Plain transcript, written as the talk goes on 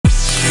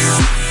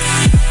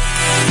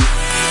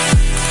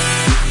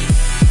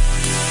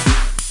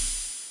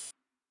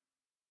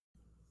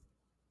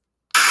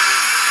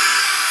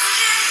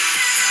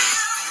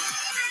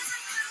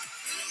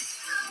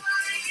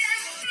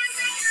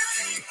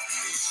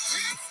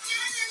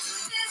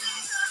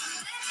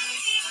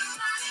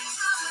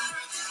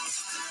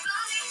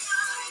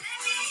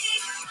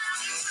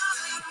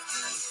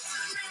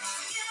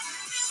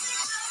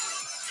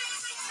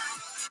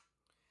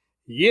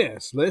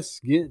Yes, let's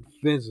get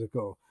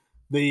physical.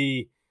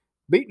 The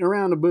Beating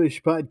Around the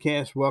Bush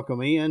podcast,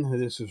 welcome in.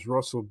 This is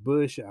Russell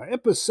Bush,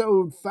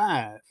 episode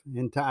 5,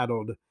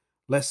 entitled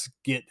Let's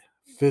Get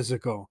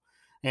Physical.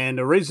 And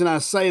the reason I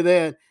say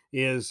that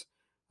is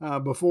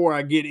before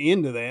I get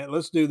into that,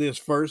 let's do this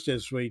first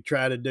as we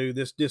try to do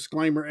this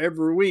disclaimer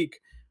every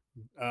week.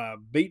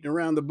 Beating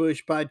Around the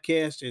Bush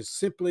podcast is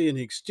simply an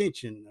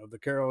extension of the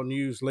Carroll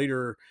News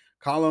Leader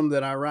column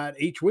that I write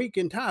each week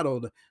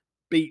entitled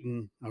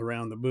Beating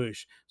Around the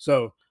Bush.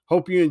 So,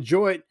 hope you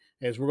enjoy it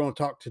as we're going to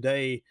talk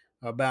today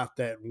about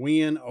that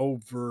win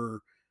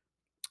over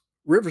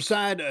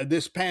Riverside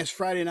this past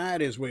Friday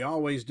night, as we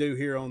always do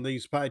here on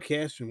these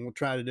podcasts, and we'll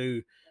try to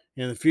do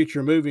in the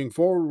future moving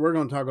forward. We're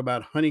going to talk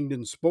about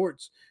Huntington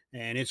sports,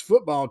 and it's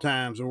football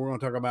time, so we're going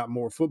to talk about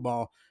more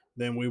football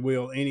than we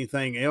will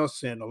anything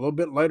else. And a little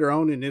bit later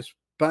on in this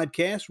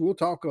podcast, we'll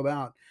talk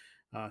about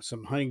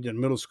some Huntington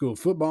Middle School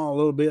football a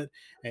little bit,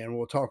 and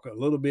we'll talk a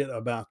little bit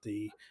about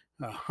the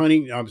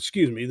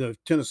the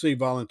Tennessee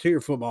Volunteer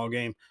football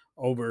game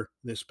over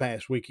this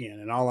past weekend.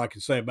 And all I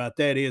can say about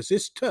that is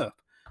it's tough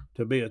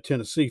to be a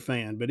Tennessee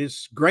fan, but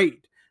it's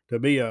great to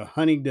be a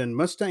Huntington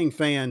Mustang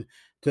fan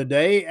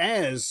today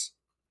as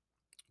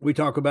we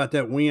talk about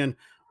that win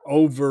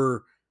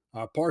over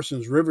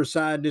Parsons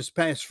Riverside this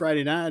past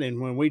Friday night.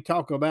 And when we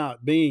talk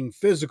about being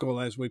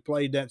physical, as we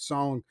played that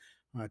song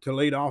to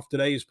lead off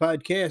today's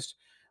podcast,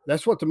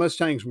 that's what the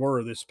Mustangs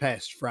were this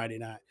past Friday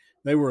night.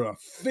 They were a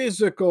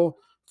physical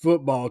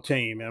football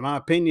team. In my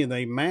opinion,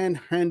 they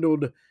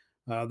manhandled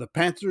the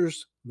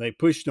Panthers. They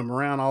pushed them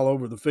around all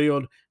over the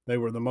field. They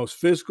were the most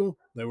physical.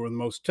 They were the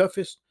most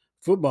toughest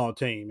football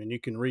team. And you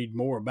can read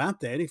more about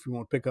that if you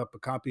want to pick up a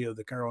copy of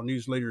the Carroll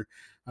News Leader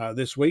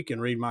this week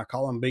and read my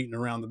column, Beating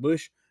Around the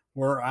Bush,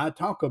 where I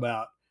talk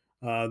about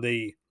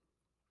the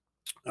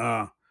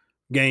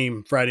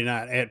game Friday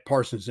night at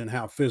Parsons and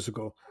how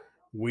physical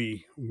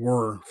we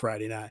were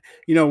Friday night.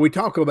 You know, we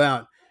talk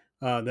about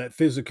that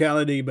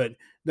physicality, but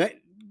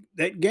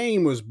that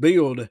game was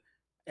billed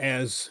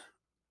as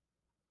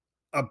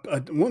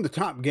one of the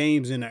top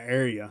games in the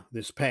area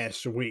this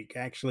past week.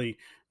 Actually,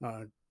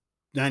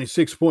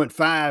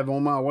 96.5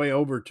 on my way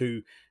over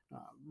to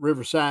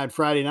Riverside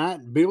Friday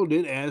night, billed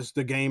it as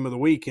the game of the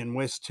week in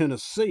West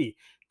Tennessee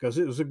because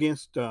it was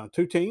against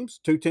two teams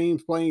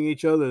playing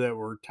each other that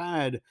were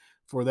tied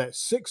for that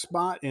sixth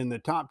spot in the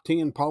top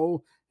 10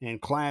 poll in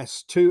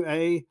Class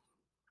 2A.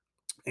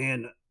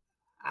 And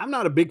I'm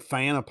not a big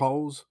fan of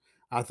polls.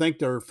 I think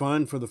they're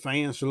fun for the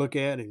fans to look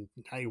at and,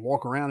 hey,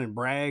 walk around and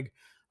brag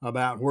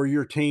about where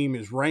your team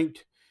is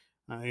ranked.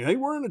 Hey,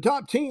 we're in the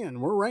top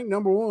 10. We're ranked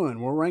number 1.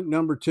 We're ranked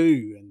number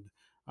 2.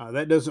 And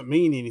that doesn't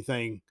mean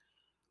anything,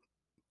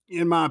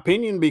 in my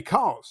opinion,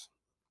 because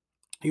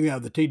you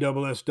have the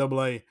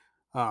TSSAA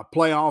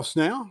playoffs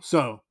now.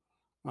 So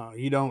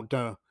you don't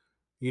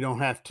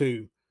have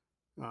to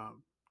uh,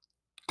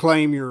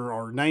 claim your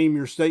or name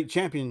your state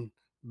champion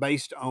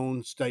based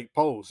on state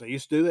polls. They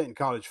used to do that in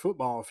college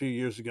football a few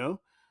years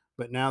ago,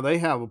 but now they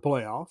have a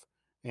playoff,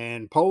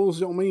 and polls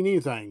don't mean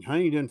anything.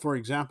 Huntington, for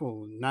example,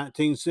 in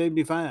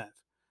 1975,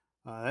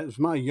 that was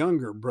my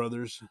younger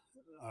brother's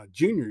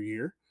junior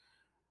year.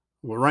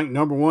 We're ranked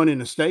number 1 in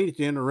the state at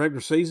the end of the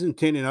regular season,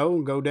 10-0,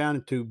 and go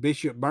down to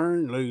Bishop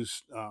Burn,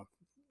 lose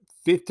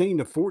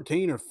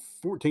 15-14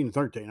 or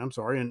 14-13. I'm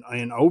sorry,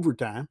 in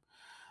overtime.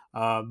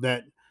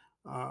 That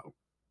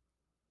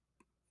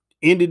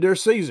ended their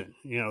season.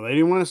 You know, they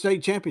didn't win a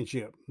state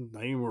championship.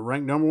 They were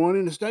ranked number 1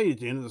 in the state at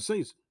the end of the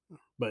season.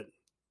 But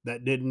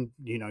that didn't,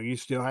 you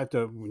still have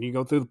to, when you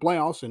go through the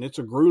playoffs, and it's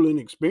a grueling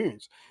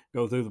experience,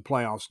 go through the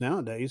playoffs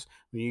nowadays,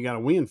 when you got to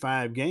win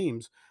 5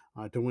 games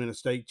to win a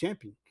state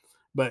champion.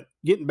 But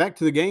getting back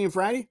to the game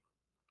Friday,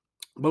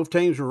 both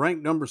teams were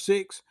ranked number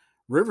 6.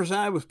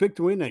 Riverside was picked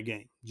to win that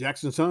game.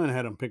 Jackson Sun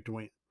had them picked to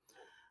win.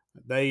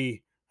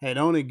 They had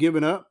only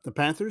given up the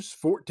Panthers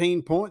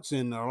 14 points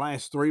in their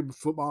last 3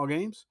 football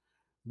games.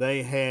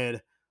 They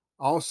had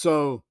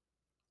also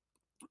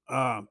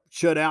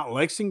shut out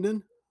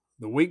Lexington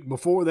the week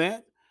before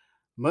that.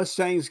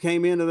 Mustangs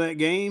came into that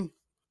game,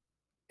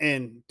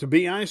 and to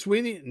be honest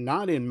with you,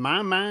 not in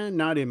my mind,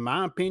 not in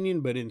my opinion,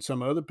 but in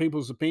some other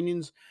people's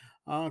opinions,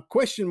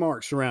 question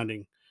marks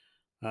surrounding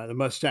the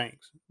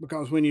Mustangs.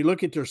 Because when you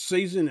look at their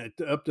season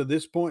up to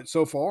this point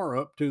so far,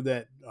 up to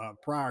that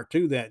prior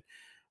to that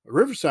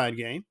Riverside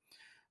game,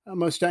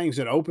 Mustangs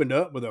had opened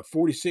up with a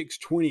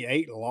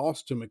 46-28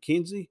 loss to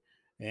McKenzie.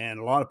 And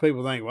a lot of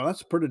people think, well,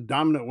 that's a pretty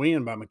dominant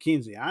win by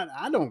McKenzie.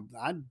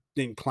 I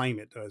didn't claim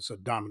it as a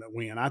dominant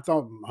win. I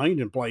thought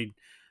Huntington played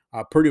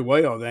pretty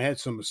well. They had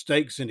some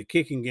mistakes in the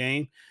kicking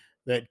game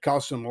that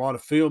cost them a lot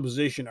of field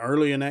position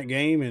early in that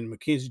game, and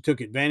McKenzie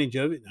took advantage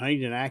of it.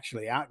 Huntington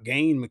actually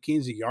outgained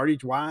McKenzie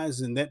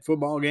yardage-wise in that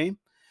football game.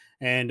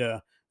 And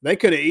they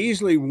could have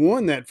easily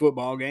won that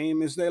football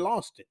game as they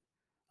lost it.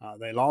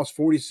 They lost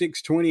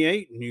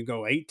 46-28, and you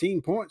go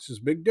 18 points is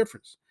a big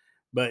difference.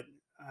 But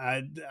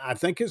I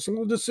think it's a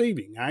little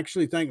deceiving. I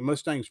actually think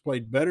Mustangs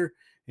played better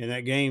in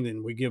that game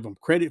than we give them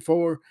credit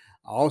for.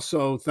 I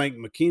also think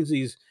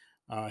McKenzie's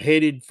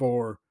headed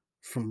for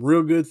from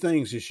real good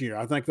things this year.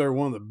 I think they're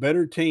one of the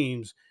better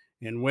teams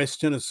in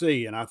West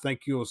Tennessee, and I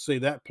think you'll see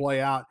that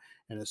play out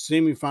in the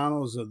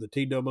semifinals of the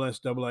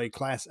TSSAA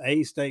Class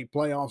A state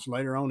playoffs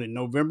later on in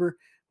November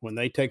when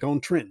they take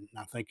on Trenton.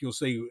 I think you'll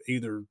see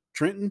either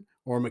Trenton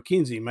or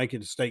McKenzie make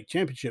it a state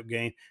championship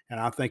game, and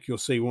I think you'll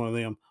see one of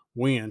them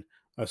win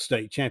a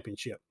state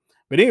championship.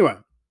 But anyway,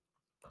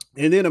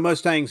 and then the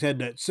Mustangs had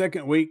that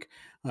second week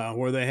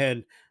where they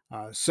had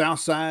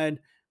Southside,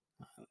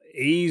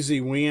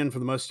 easy win for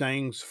the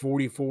Mustangs,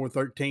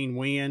 44-13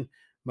 win.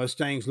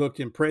 Mustangs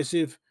looked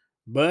impressive,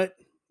 but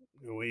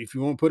if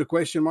you want to put a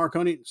question mark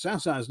on it,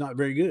 Southside's not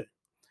very good.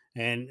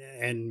 And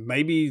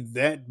maybe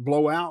that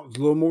blowout was a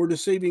little more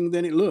deceiving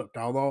than it looked,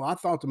 although I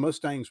thought the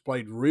Mustangs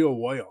played real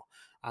well.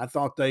 I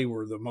thought they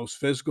were the most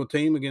physical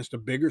team against a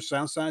bigger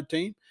Southside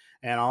team,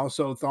 and I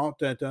also thought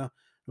that the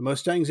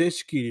Mustangs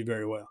executed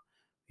very well.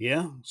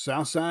 Yeah,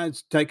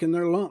 Southside's taken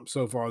their lump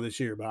so far this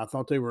year, but I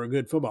thought they were a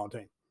good football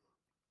team,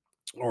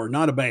 or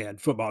not a bad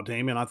football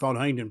team, and I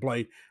thought Hayden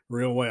played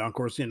real well. Of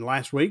course, in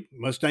last week,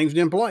 Mustangs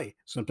didn't play.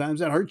 Sometimes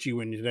that hurts you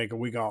when you take a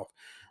week off.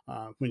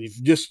 When you're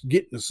just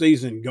getting the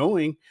season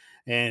going,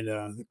 and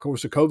of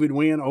course, a COVID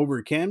win over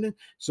at Camden.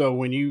 So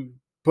when you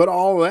put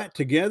all that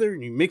together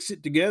and you mix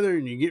it together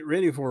and you get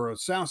ready for a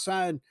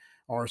Southside,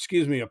 or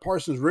excuse me, a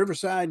Parsons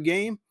Riverside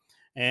game,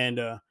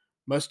 and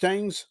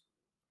Mustangs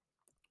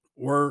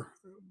were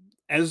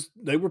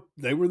they were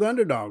the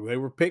underdog. They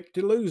were picked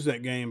to lose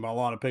that game by a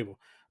lot of people.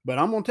 But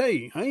I'm gonna tell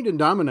you, Hayden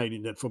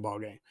dominated that football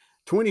game.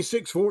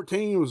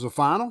 26-14 was the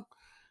final,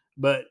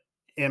 but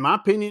in my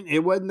opinion, it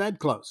wasn't that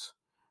close.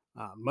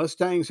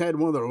 Mustangs had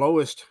one of their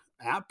lowest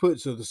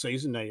outputs of the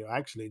season. They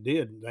actually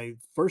did. They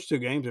first two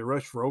games they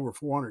rushed for over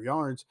 400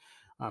 yards.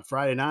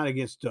 Friday night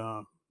against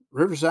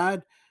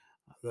Riverside,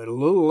 they had a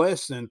little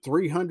less than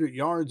 300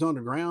 yards on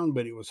the ground,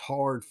 but it was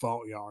hard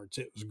fought yards.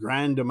 It was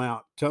grind them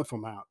out, tough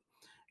them out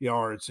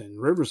yards.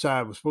 And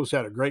Riverside was supposed to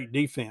have a great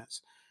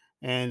defense,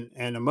 and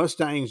the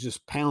Mustangs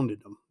just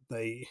pounded them.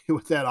 They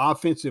with that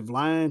offensive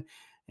line,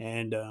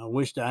 and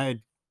wished I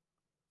had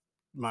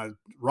my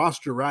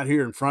roster right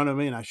here in front of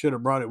me, and I should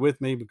have brought it with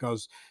me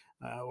because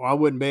I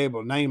wouldn't be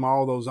able to name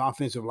all those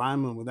offensive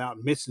linemen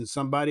without missing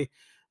somebody.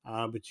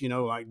 But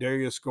like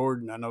Darius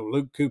Gordon, I know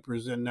Luke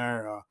Cooper's in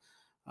there,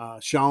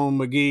 Sean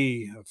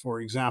McGee,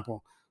 for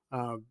example.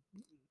 And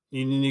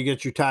then you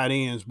get your tight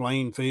ends,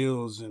 Blaine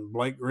Fields and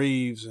Blake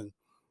Reeves, and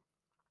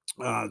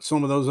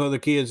some of those other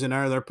kids in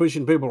there. They're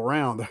pushing people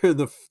around. They're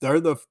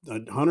the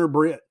Hunter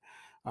Britt,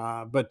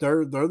 but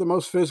they're the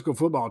most physical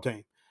football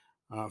team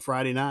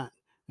Friday night,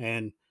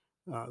 and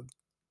uh,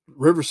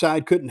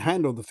 Riverside couldn't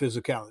handle the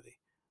physicality.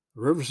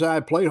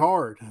 Riverside played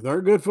hard. They're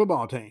a good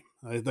football team.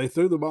 They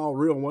threw the ball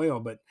real well,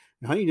 but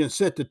Huntington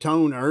set the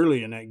tone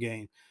early in that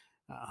game.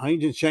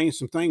 Huntington changed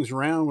some things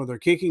around with their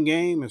kicking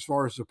game as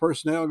far as the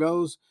personnel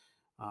goes.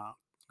 Uh,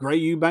 Gray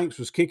Eubanks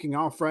was kicking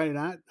off Friday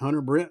night.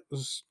 Hunter Britt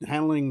was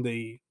handling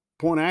the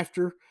point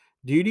after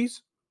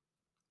duties.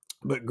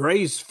 But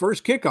Gray's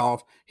first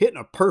kickoff hit in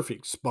a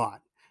perfect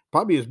spot.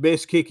 Probably his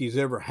best kick he's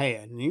ever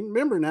had. And you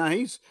remember now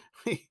he's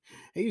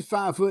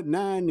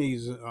 5'9",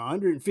 he's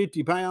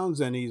 150 pounds,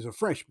 and he's a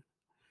freshman.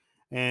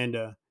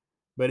 And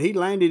but he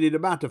landed at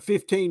about the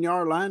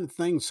 15-yard line. The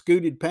thing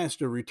scooted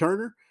past a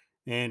returner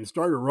and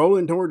started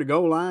rolling toward the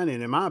goal line.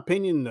 And in my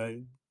opinion,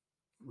 the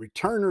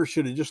returner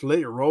should have just let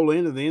it roll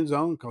into the end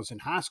zone, because in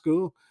high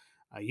school,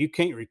 you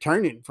can't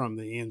return it from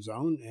the end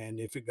zone. And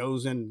if it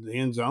goes into the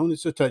end zone,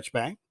 it's a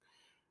touchback,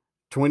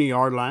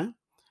 20-yard line.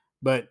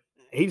 But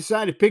he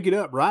decided to pick it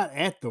up right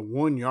at the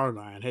 1-yard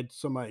line. Had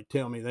somebody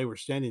tell me they were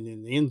standing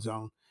in the end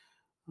zone.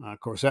 Of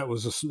course,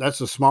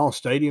 that's a small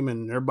stadium,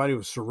 and everybody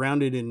was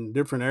surrounded in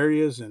different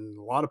areas, and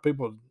a lot of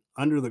people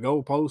under the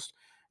goalpost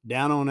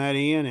down on that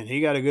end. And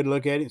he got a good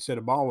look at it and said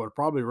the ball would have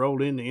probably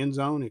rolled in the end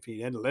zone if he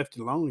hadn't left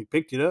it alone. He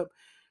picked it up,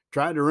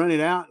 tried to run it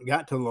out, and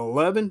got to the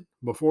 11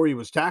 before he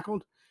was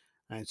tackled.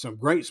 And some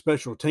great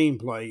special team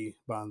play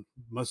by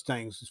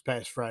Mustangs this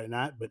past Friday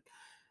night. But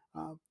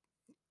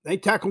they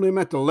tackled him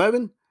at the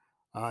 11.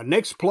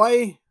 Next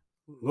play,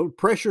 a little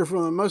pressure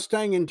from the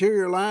Mustang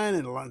interior line,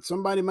 and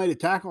somebody made a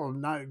tackle.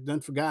 I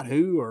done forgot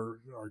who, or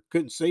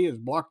couldn't see. It was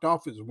blocked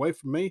off. It was away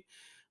from me,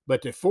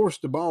 but they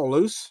forced the ball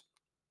loose.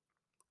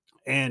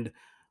 And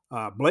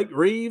Blake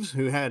Reeves,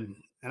 who had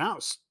an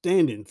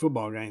outstanding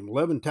football game,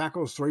 11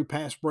 tackles, 3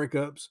 pass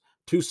breakups,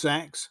 2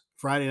 sacks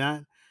Friday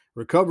night,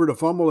 recovered a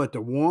fumble at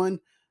the 1.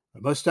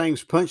 The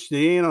Mustangs punched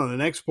it in on the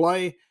next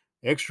play,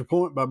 extra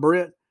point by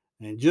Brett,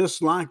 and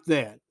just like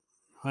that,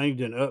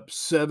 Huntington up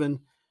 7-0.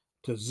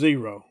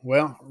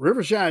 Well,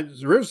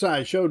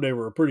 Riverside showed they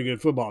were a pretty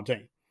good football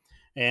team,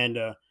 and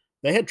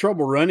they had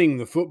trouble running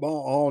the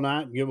football all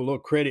night. Give a lot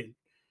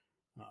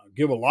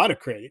of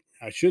credit,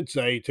 I should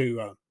say,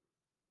 to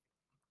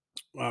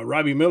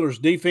Robbie Miller's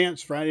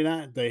defense Friday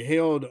night. They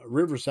held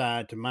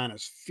Riverside to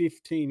minus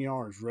 15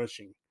 yards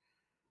rushing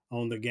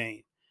on the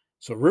game.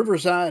 So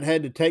Riverside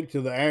had to take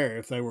to the air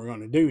if they were going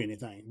to do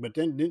anything. But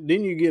then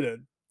you get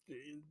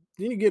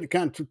a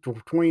kind of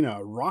between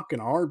a rock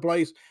and a hard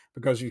place,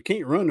 because if you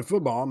can't run the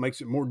football, it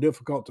makes it more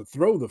difficult to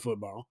throw the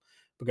football.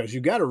 because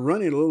you got to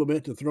run it a little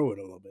bit to throw it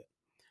a little bit.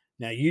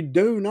 Now, you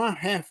do not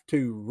have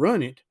to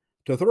run it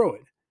to throw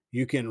it.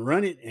 You can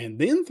run it and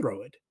then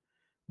throw it,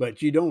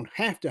 but you don't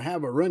have to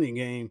have a running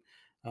game.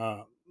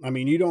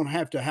 You don't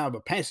have to have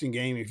a passing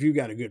game if you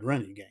got a good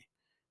running game.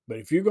 But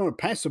if you're going to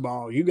pass the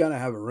ball, you got to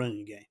have a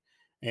running game.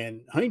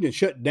 And Huntington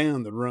shut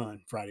down the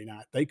run Friday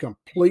night. They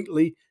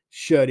completely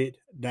shut it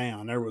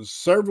down. There was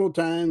several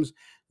times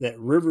that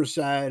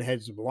Riverside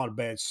had a lot of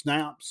bad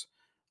snaps,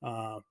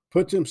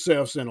 put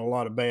themselves in a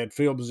lot of bad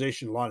field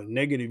position, a lot of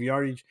negative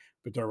yardage,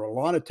 but there were a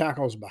lot of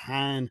tackles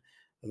behind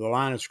the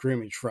line of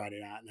scrimmage Friday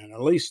night, and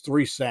at least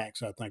 3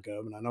 sacks I think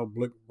of, and I know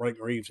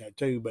Blake Reeves had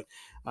 2. But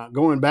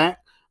going back,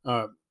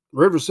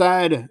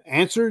 Riverside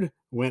answered,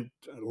 went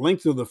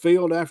length of the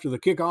field after the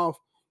kickoff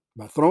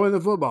by throwing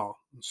the football,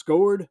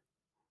 scored,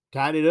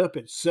 tied it up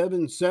at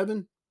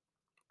 7-7,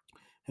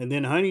 and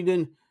then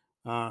Huntington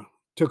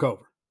took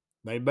over.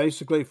 They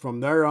basically, from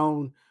there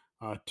on,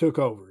 took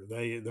over.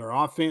 Their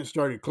offense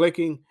started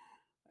clicking.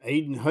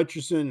 Aiden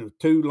Hutcherson with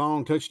 2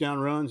 long touchdown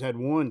runs, had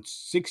one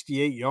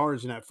 68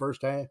 yards in that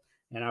first half,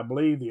 and I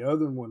believe the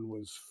other one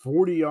was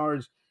 40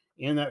 yards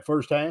in that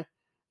first half,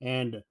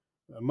 and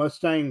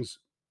Mustangs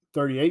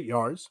 38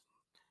 yards.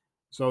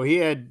 So he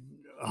had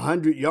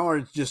 100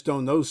 yards just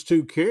on those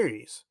 2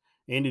 carries.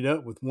 Ended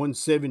up with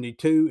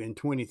 172 and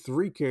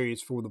 23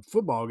 carries for the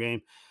football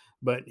game.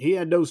 But he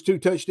had those 2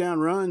 touchdown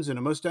runs, and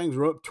the Mustangs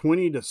were up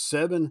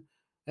 20-7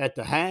 at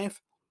the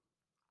half,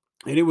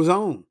 and it was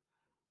on.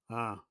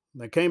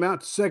 They came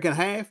out the second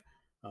half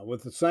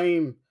with the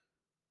same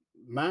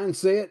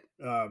mindset.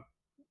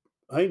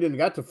 Huntington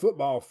got the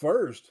football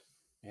first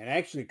and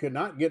actually could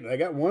not get. They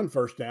got 1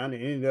 first down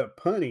and ended up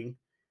punting,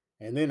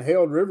 and then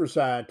held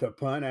Riverside to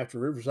punt after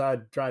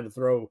Riverside tried to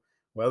throw.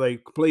 Well, they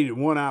completed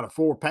 1 out of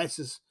 4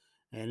 passes,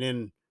 and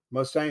then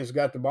Mustangs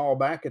got the ball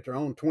back at their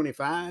own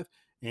 25.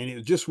 And it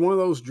was just one of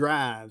those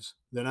drives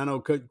that I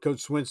know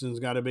Coach Swenson's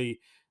got to be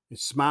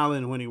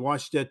smiling when he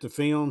watched at the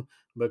film,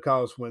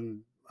 because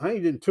when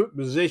Huntington took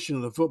possession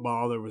of the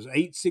football, there was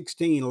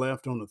 8:16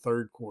 left on the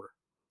third quarter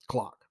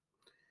clock.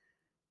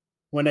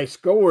 When they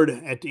scored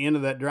at the end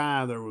of that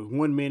drive, there was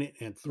 1 minute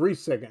and 3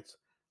 seconds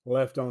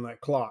left on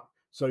that clock.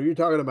 So you're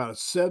talking about a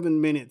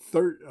 7-minute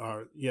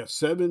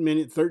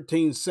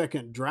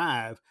 13-second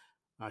drive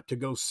to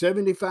go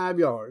 75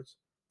 yards,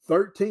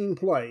 13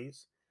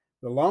 plays.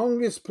 The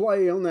longest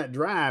play on that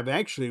drive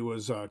actually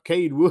was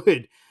Cade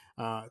Wood,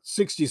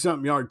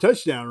 60-something yard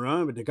touchdown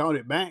run, but they called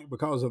it back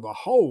because of a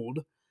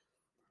hold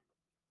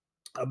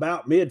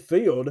about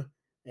midfield,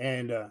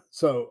 and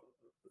so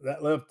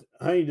that left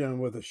Huntington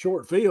with a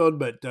short field.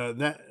 But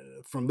that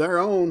from there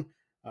on,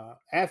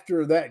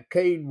 after that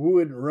Cade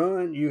Wood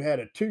run, you had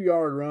a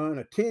 2-yard run,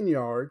 a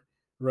 10-yard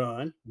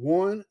run,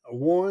 a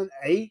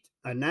 8,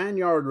 a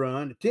 9-yard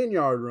run, a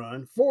 10-yard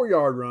run,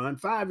 4-yard run,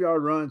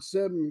 5-yard run,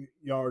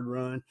 7-yard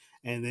run,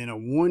 and then a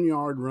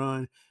 1-yard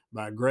run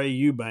by Gray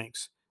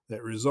Eubanks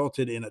that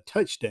resulted in a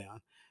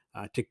touchdown.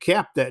 To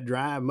cap that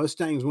drive,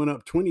 Mustangs went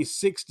up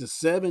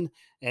 26-7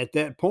 at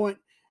that point.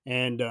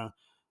 And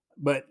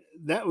but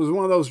that was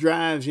one of those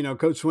drives,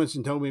 Coach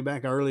Swenson told me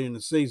back early in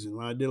the season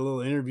when I did a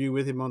little interview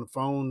with him on the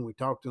phone. We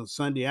talked on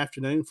Sunday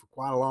afternoon for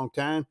quite a long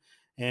time.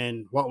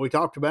 And what we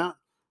talked about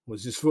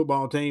was this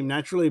football team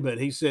naturally, but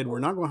he said, we're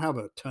not going to have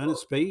a ton of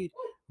speed.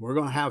 We're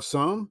going to have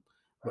some,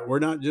 but we're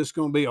not just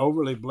going to be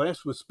overly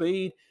blessed with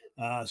speed.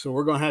 So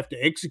we're going to have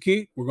to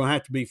execute. We're going to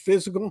have to be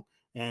physical.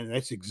 And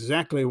that's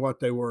exactly what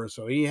they were.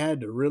 So he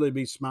had to really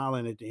be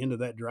smiling at the end of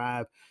that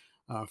drive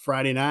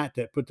Friday night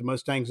that put the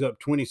Mustangs up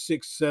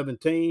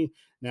 26-17.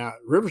 Now,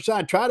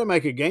 Riverside tried to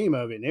make a game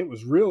of it, and it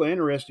was real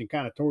interesting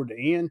kind of toward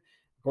the end.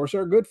 Of course,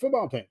 they're a good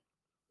football team.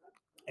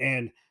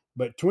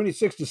 But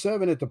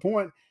 26-7 at the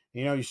point,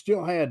 you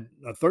still had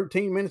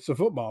 13 minutes of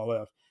football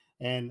left.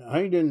 And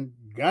Huntington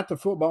got the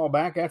football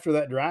back after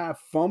that drive,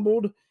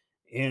 fumbled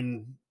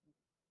in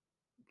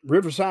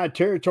Riverside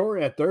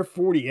territory at their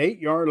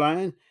 48-yard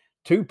line.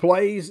 2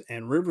 plays,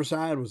 and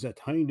Riverside was at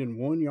the Huntington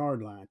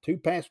 1-yard line. 2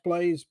 pass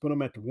plays, put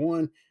them at the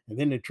 1, and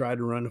then they tried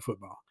to run the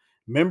football.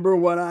 Remember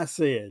what I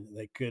said?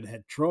 They could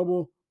have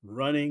trouble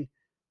running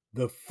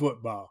the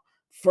football.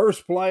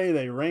 First play,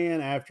 they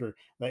ran after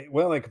they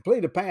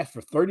completed a pass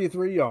for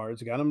 33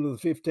 yards, got them to the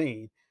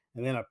 15,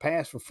 and then a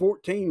pass for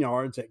 14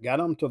 yards that got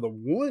them to the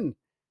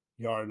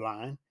 1-yard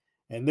line.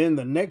 And then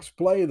the next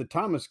play, the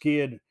Thomas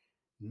kid,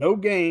 no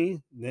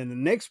gain. Then the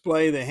next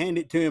play, they hand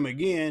it to him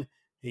again.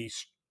 He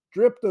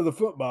stripped of the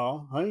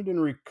football. Huntington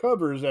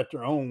recovers at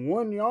their own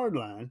 1-yard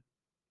line,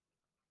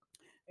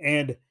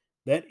 and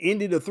that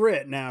ended a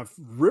threat. Now, if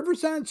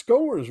Riverside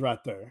scores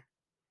right there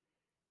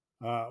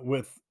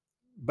with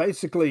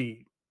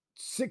basically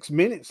 6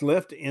 minutes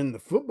left in the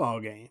football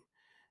game,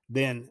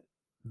 then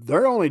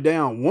they're only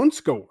down 1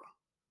 score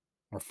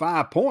or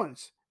 5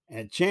 points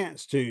and a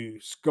chance to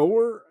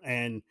score.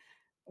 And,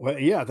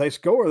 if they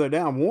score, they're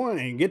down 1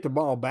 and get the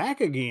ball back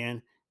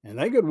again, and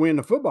they could win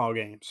the football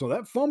game. So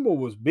that fumble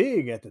was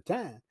big at the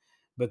time.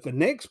 But the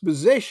next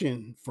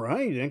possession for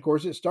Huntington, of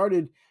course, it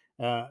started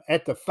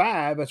at the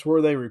 5. That's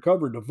where they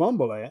recovered the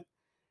fumble at.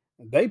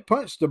 They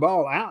punched the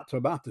ball out to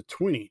about the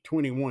 20,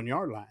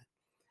 21-yard line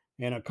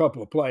in a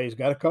couple of plays,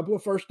 got a couple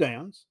of first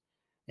downs,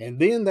 and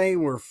then they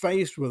were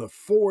faced with a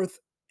fourth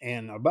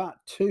and about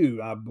two,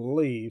 I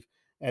believe,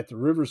 at the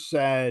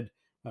Riverside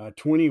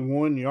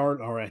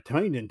 21-yard or at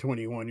Huntington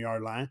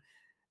 21-yard line.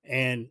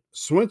 And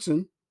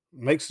Swenson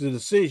makes the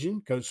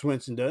decision, Coach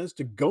Swenson does,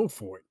 to go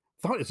for it.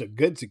 Thought it's a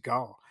gutsy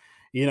call.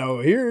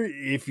 Here,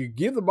 if you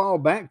give the ball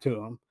back to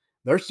them,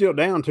 they're still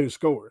down 2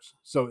 scores.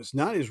 So it's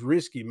not as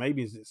risky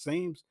maybe as it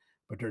seems,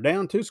 but they're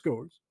down 2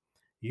 scores.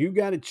 You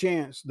got a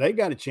chance, they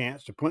got a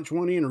chance to punch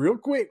one in real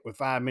quick with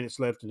 5 minutes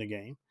left in the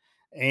game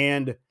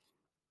and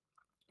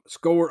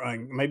score,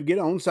 maybe get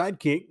an onside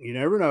kick. You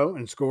never know,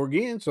 and score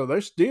again. So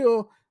there's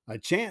still a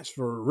chance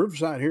for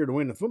Riverside here to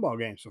win the football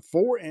game. So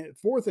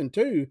 4th and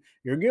 2,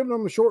 you're giving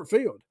them a short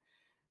field.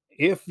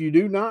 If you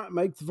do not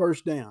make the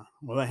first down,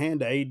 well, they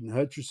hand to Aiden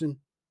Hutcherson.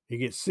 He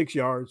gets 6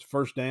 yards,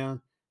 first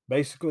down.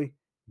 Basically,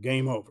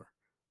 game over.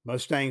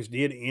 Mustangs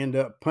did end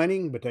up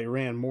punting, but they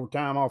ran more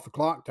time off the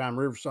clock. Time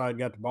Riverside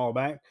got the ball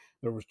back.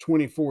 There was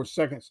 24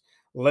 seconds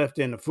left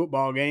in the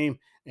football game.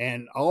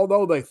 And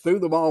although they threw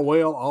the ball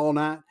well all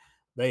night,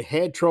 they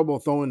had trouble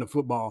throwing the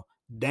football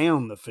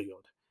down the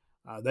field.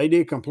 They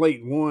did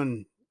complete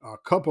a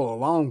couple of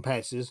long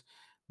passes,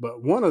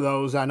 but one of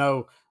those I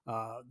know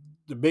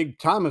the big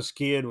Thomas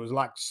kid was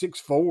like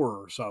 6'4"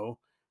 or so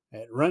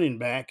at running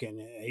back, and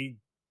he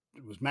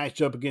was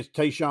matched up against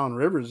Tayshawn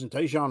Rivers, and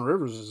Tayshawn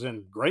Rivers is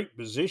in great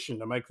position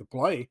to make the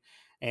play,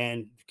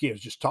 and the kid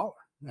was just taller.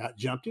 Out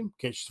jumped him,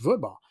 catches the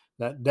football.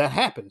 That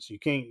happens. You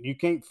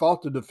can't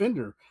fault the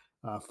defender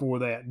for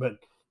that. But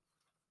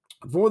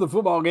for the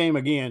football game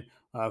again,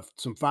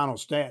 some final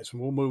stats,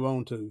 and we'll move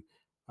on to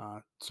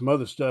some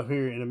other stuff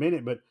here in a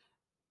minute. But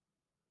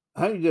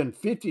Huntington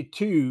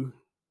 52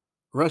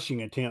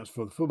 rushing attempts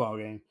for the football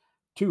game,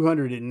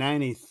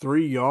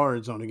 293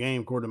 yards on the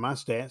game, according to my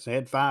stats. They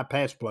had 5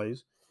 pass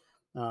plays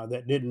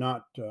that did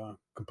not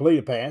complete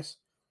a pass.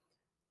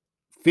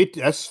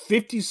 That's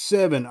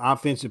 57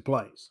 offensive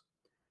plays.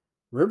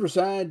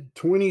 Riverside,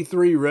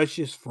 23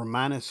 rushes for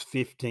minus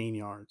 15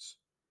 yards.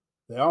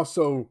 They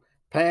also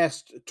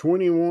passed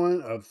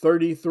 21 of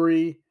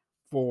 33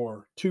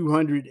 for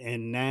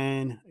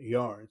 209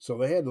 yards. So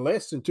they had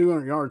less than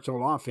 200 yards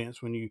total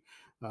offense when you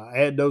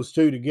add those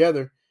two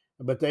together.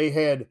 But they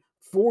had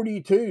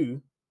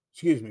 44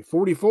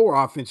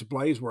 offensive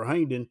plays, where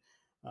Huntington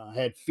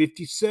had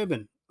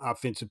 57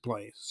 offensive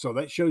plays. So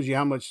that shows you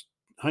how much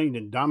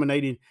Huntington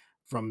dominated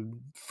from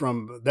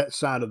that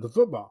side of the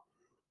football.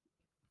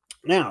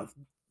 Now,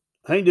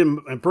 Huntington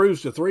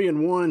improves to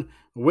 3-1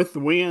 with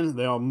the win.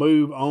 They'll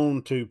move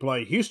on to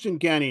play Houston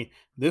County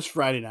this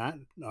Friday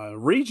night,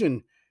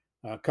 region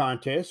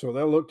contest. So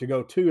they'll look to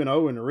go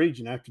 2-0 in the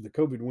region after the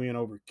COVID win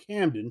over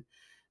Camden.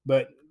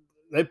 But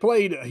they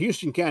played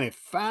Houston County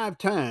 5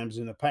 times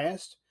in the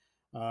past.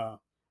 All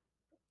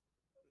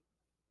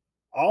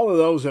of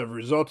those have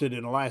resulted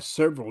in the last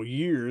several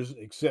years,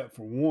 except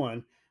for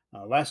one.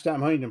 Last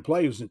time Huntington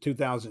played was in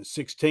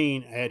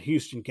 2016 at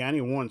Houston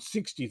County, won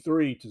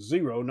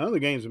 63-0. None of the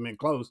games have been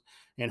close,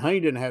 and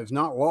Huntington has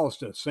not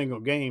lost a single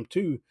game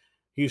to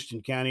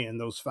Houston County in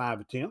those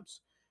 5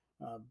 attempts.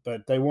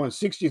 But they won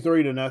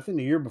 63-0.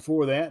 The year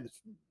before that,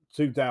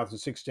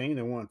 2016,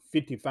 they won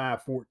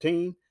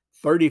 55-14,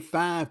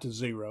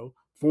 35-0,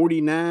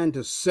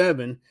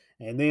 49-7,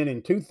 and then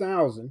in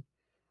 2000,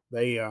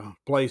 they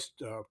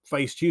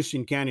faced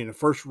Houston County in the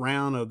first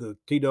round of the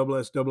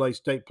TSSAA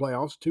state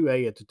playoffs,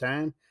 2A at the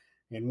time,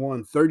 and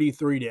won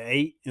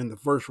 33-8 in the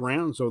first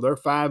round. So they're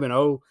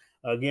 5-0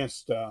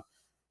 against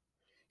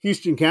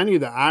Houston County,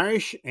 the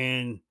Irish.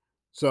 And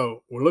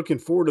so we're looking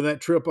forward to that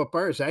trip up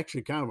there. It's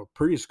actually kind of a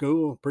pretty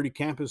school, pretty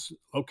campus,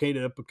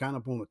 located up kind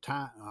of on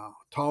a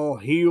tall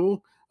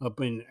hill up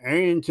in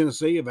Arion,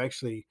 Tennessee. I've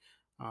actually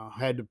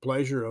had the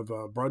pleasure of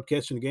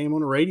broadcasting the game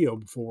on the radio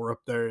before up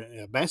there,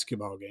 a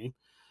basketball game.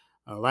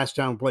 Last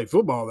time I played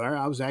football there,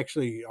 I was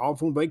actually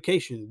off on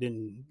vacation,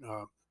 didn't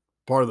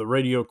part of the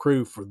radio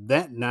crew for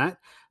that night.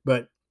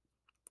 But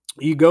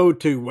you go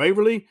to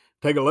Waverly,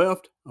 take a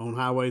left on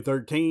Highway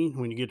 13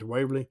 when you get to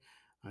Waverly,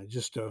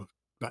 just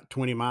about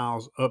 20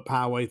 miles up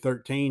Highway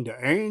 13 to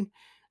Arion,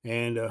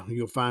 and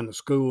you'll find the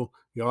school.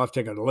 You'll have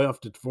to take a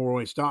left at the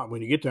 4-way stop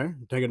when you get there,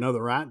 take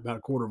another right about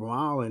a quarter of a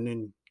mile, and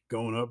then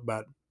going up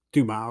about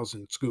 2 miles,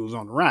 and school's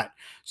on the right.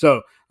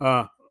 So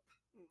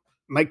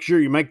make sure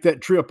you make that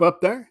trip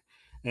up there.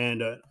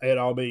 And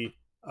it'll be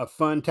a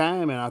fun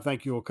time, and I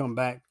think you'll come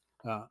back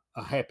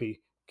a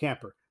happy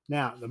camper.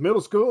 Now, the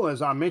middle school,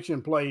 as I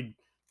mentioned, played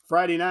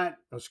Thursday night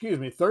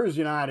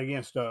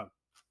against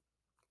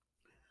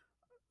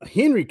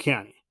Henry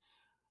County,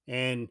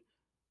 and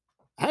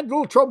I had a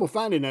little trouble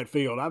finding that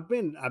field. I've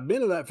been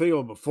to that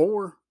field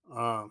before.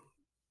 I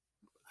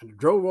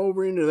drove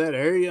over into that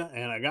area,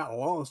 and I got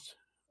lost.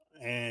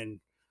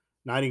 And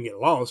I didn't get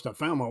lost. I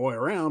found my way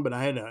around, but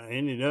I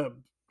ended up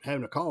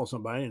having to call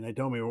somebody, and they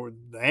told me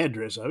the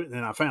address of it, and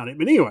then I found it.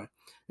 But anyway,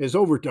 it's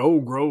over to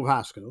Old Grove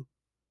High School.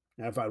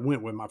 Now, if I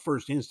went with my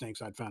first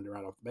instincts, I'd find it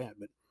right off the bat.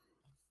 But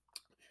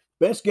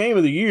Best game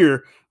of the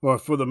year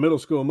for the middle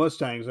school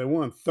Mustangs. They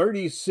won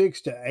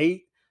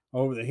 36-8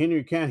 over the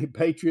Henry County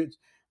Patriots.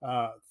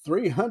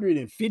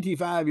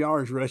 355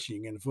 yards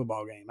rushing in the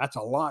football game. That's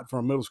a lot for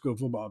a middle school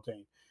football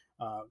team.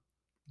 Uh,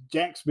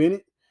 Jax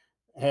Bennett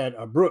had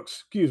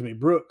Brooks.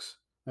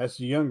 That's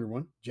the younger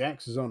one.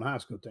 Jax is on the high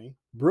school team.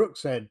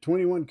 Brooks had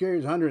 21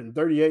 carries,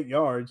 138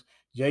 yards.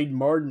 Jaden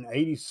Martin,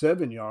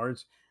 87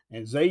 yards.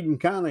 And Zayden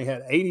Conley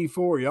had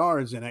 84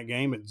 yards in that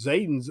game. But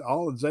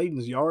all of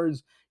Zayden's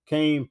yards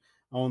came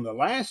on the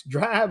last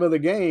drive of the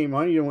game.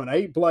 He went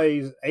 8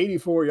 plays,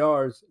 84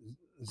 yards.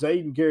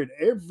 Zayden carried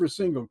every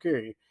single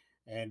carry.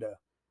 And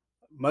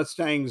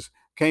Mustangs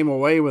came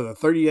away with a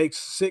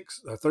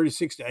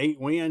 36-8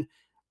 win.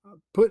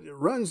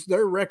 Runs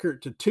their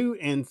record to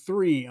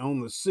 2-3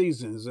 on the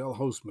season as they'll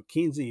host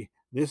McKenzie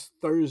this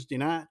Thursday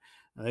night.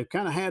 They've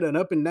kind of had an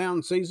up and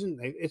down season.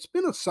 It's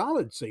been a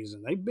solid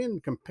season. They've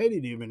been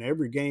competitive in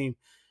every game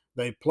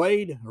they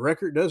played. The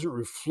record doesn't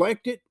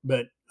reflect it,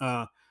 but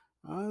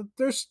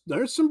there's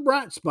some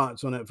bright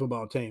spots on that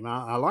football team.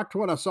 I liked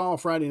what I saw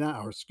Thursday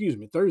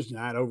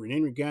night over in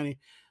Henry County.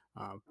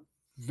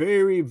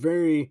 Very,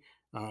 very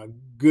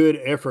good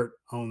effort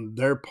on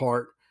their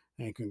part.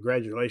 And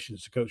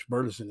congratulations to Coach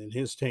Burleson and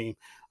his team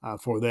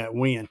for that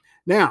win.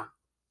 Now,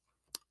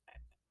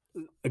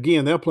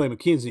 again, they'll play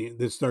McKenzie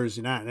this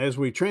Thursday night. As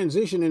we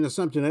transition into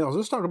something else,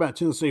 let's talk about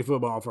Tennessee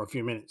football for a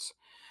few minutes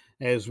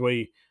as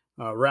we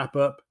wrap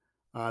up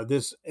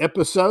this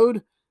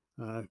episode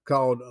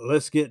called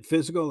Let's Get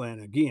Physical.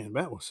 And again,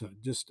 that was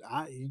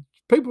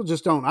people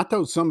just don't. I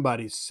told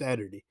somebody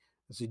Saturday,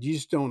 I said, you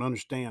just don't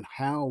understand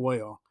how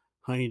well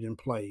Huntington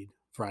played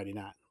Friday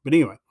night. But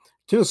anyway,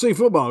 Tennessee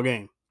football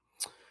game.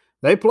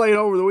 They played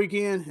over the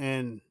weekend,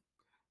 and,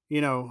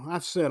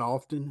 I've said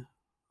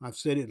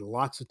it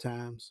lots of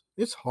times,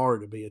 it's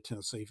hard to be a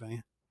Tennessee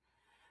fan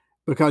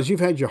because you've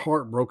had your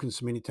heart broken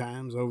so many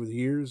times over the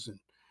years.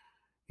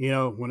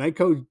 And, when they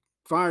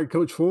fired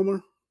Coach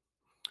Fulmer,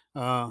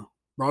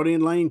 brought in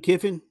Lane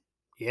Kiffin,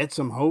 he had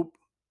some hope.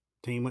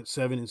 Team went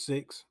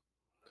 7-6.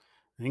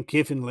 Then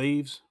Kiffin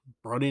leaves,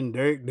 brought in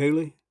Derek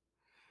Dooley.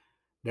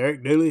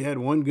 Derek Dooley had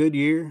one good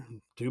year,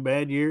 2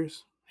 bad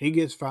years. He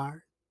gets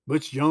fired.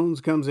 Butch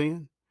Jones comes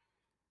in,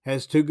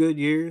 has 2 good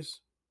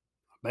years,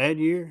 a bad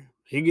year,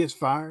 he gets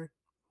fired.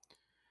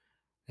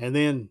 And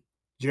then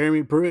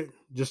Jeremy Pruitt,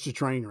 just a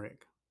train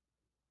wreck,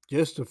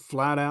 just a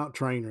flat out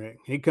train wreck.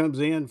 He comes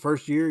in,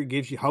 first year, he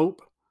gives you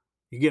hope,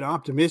 you get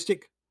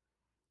optimistic.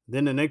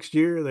 Then the next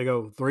year, they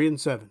go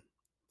 3-7.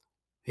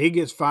 He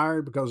gets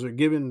fired because they're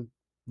giving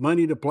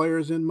money to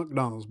players in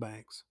McDonald's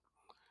bags.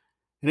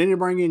 And then they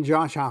bring in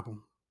Josh Heupel.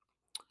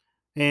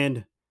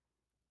 And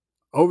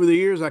over the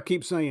years, I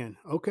keep saying,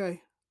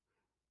 okay,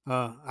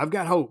 I've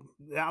got hope.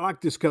 I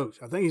like this coach.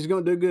 I think he's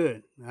going to do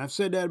good. I've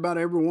said that about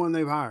everyone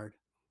they've hired.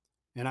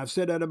 And I've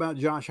said that about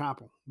Josh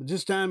Heupel. But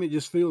this time, it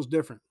just feels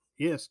different.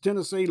 Yes,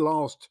 Tennessee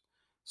lost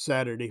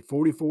Saturday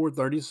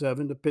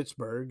 44-37 to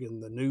Pittsburgh in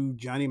the new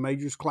Johnny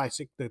Majors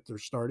Classic that they're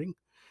starting.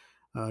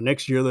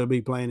 Next year, they'll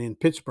be playing in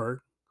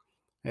Pittsburgh,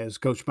 as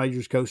Coach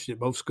Majors coached at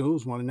both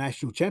schools, won a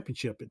national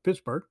championship at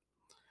Pittsburgh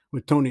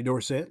with Tony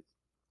Dorsett.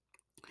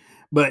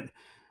 But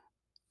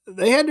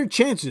they had their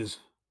chances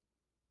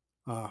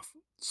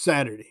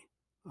Saturday.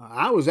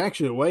 I was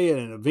actually away at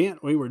an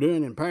event we were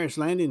doing in Paris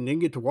Landing and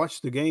didn't get to watch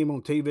the game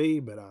on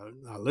TV, but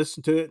I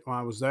listened to it while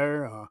I was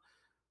there,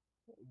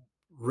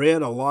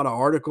 read a lot of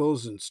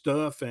articles and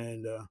stuff,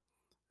 and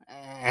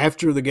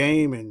after the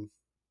game, and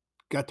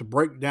got to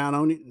break down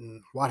on it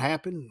and what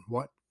happened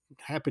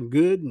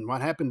good and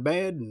what happened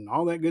bad and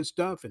all that good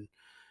stuff. And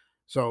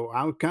so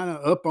I was kind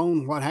of up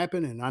on what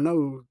happened, and I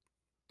know,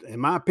 in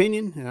my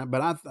opinion,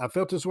 but I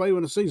felt this way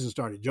when the season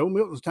started. Joe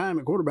Milton's time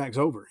at quarterback's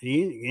over.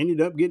 He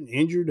ended up getting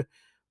injured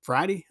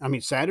Saturday.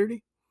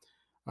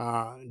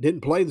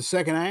 Didn't play the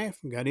second half.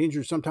 Got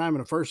injured sometime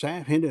in the first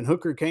half. Hendon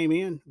Hooker came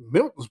in.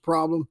 Milton's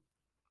problem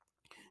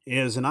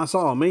is, and I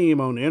saw a meme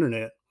on the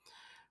internet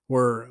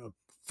where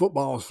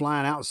football was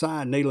flying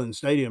outside Neyland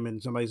Stadium,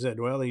 and somebody said,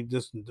 well, he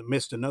just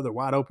missed another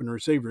wide open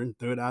receiver and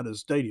threw it out of the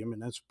stadium,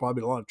 and that's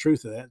probably a lot of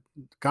truth to that.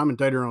 The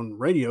commentator on the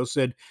radio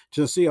said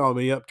Tennessee ought to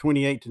be up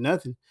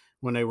 28-0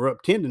 when they were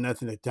up 10-0 at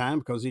the time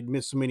because he'd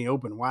missed so many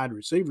open wide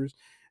receivers.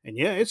 And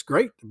yeah, it's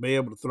great to be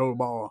able to throw the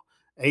ball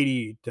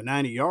 80 to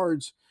 90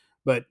 yards,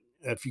 but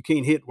if you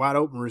can't hit wide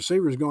open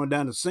receivers going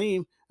down the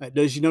seam, that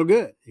does you no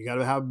good. You got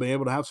to be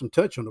able to have some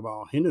touch on the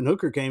ball. Hendon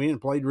Hooker came in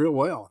and played real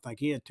well. I think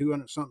he had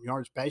 200-something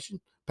yards passing.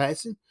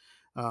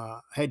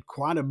 Had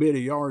quite a bit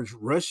of yards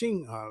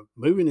rushing,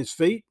 moving his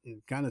feet,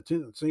 and kind of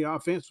Tennessee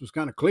offense was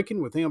kind of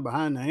clicking with him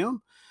behind the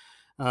helm.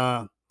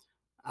 I'm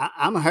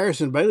a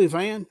Harrison Bailey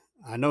fan.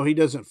 I know he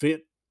doesn't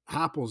fit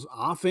Heupel's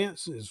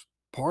offense is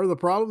part of the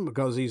problem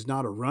because he's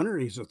not a runner.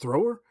 He's a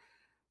thrower.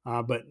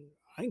 But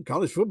I think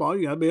college football,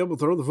 you got to be able to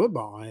throw the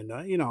football. And,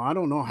 I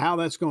don't know how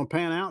that's going to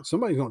pan out.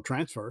 Somebody's going to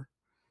transfer.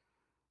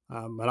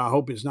 But I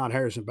hope it's not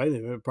Harrison Bailey.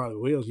 It probably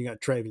will. You got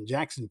Traven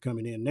Jackson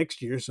coming in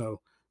next year. So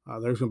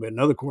there's going to be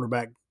another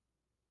quarterback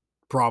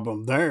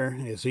problem there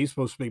is he's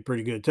supposed to be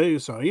pretty good too.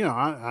 So,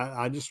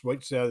 I just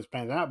wait to see how this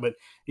pans out. But,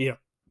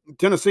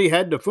 Tennessee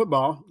had the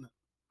football,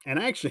 and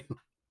actually,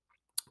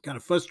 kind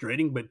of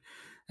frustrating, but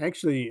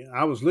actually,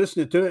 I was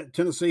listening to it.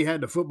 Tennessee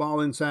had the football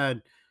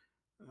inside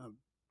uh,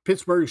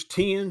 Pittsburgh's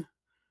 10,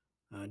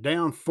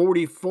 down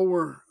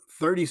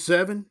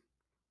 44-37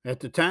 at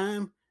the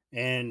time,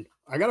 and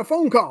I got a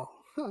phone call.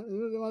 I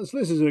was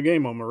listening to the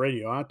game on my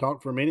radio. I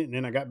talked for a minute, and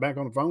then I got back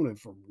on the phone, and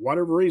for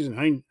whatever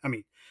reason,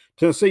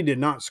 Tennessee did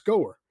not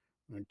score.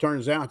 And it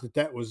turns out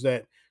that was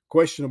that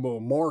questionable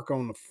mark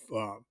on the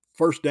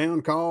first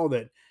down call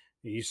that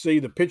you see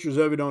the pictures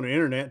of it on the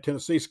internet.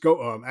 Tennessee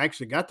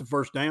actually got the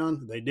first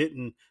down. They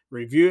didn't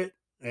review it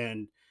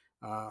and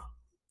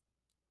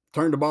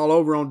turned the ball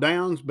over on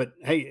downs, but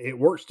hey,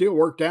 still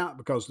worked out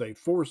because they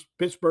forced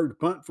Pittsburgh to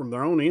punt from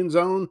their own end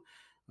zone,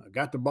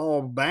 got the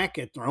ball back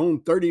at their own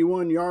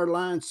 31-yard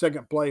line.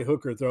 Second play,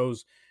 Hooker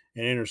throws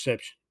an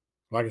interception.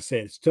 Like I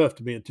said, it's tough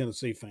to be a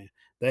Tennessee fan.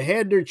 They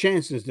had their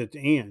chances at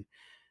the end,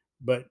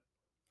 but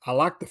I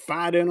liked the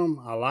fight in them.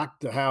 I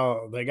liked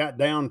how they got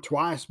down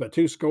twice by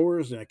 2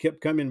 scores and they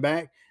kept coming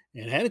back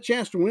and had a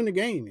chance to win the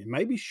game and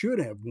maybe should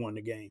have won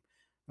the game.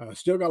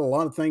 Still got a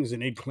lot of things they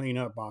need to clean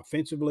up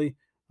offensively,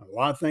 a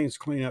lot of things to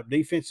clean up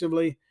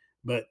defensively.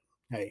 But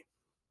hey,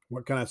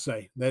 what can I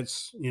say?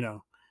 That's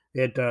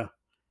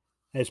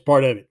that's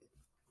part of it.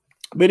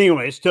 But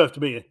anyway, it's tough to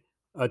be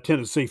a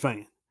Tennessee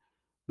fan.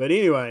 But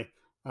anyway,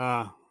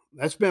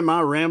 that's been my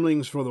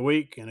ramblings for the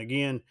week. And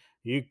again,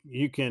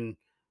 you can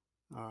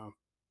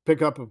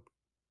pick up a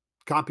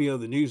copy of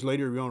the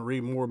newsletter if you want to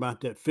read more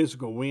about that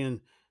physical win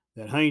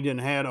that Huntington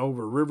had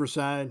over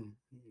Riverside.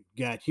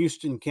 Got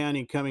Houston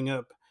County coming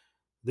up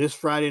this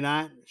Friday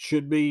night.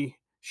 Should be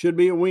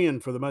a win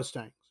for the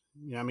Mustangs.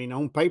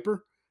 On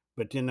paper,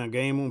 but in a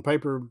game on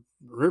paper,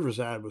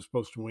 Riverside was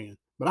supposed to win.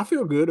 But I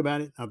feel good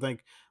about it. I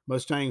think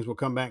Mustangs will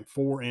come back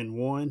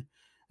 4-1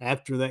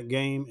 after that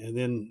game, and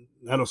then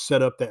that'll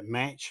set up that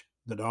match,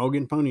 the Dog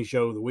and Pony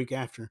Show, the week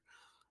after,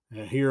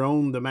 here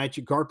on the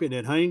Magic Carpet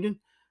at Huntington.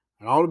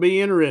 It ought to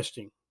be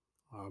interesting.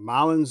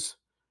 Mylan's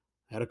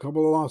had a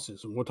couple of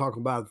losses, and we'll talk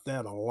about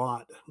that a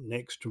lot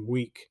next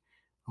week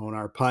on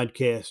our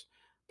podcast.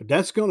 But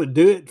that's going to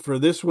do it for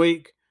this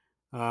week.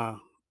 Hope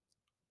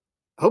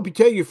you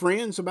tell your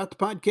friends about the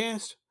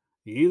podcast.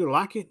 You either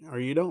like it or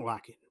you don't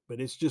like it. But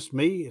it's just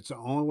me. It's the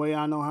only way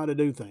I know how to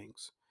do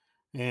things.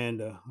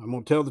 And I'm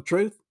going to tell the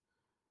truth.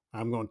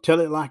 I'm going to tell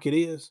it like it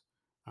is.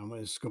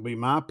 It's going to be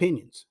my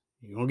opinions.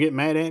 You're going to get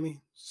mad at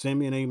me? Send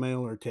me an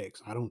email or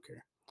text. I don't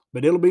care.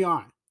 But it'll be all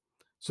right.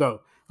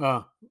 So,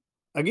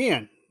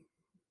 again,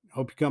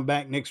 hope you come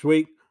back next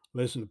week.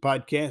 Listen to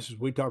podcasts as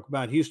we talk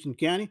about Houston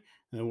County,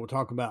 and then we'll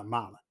talk about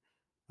Milan.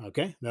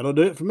 Okay, that'll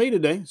do it for me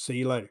today. See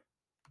you later.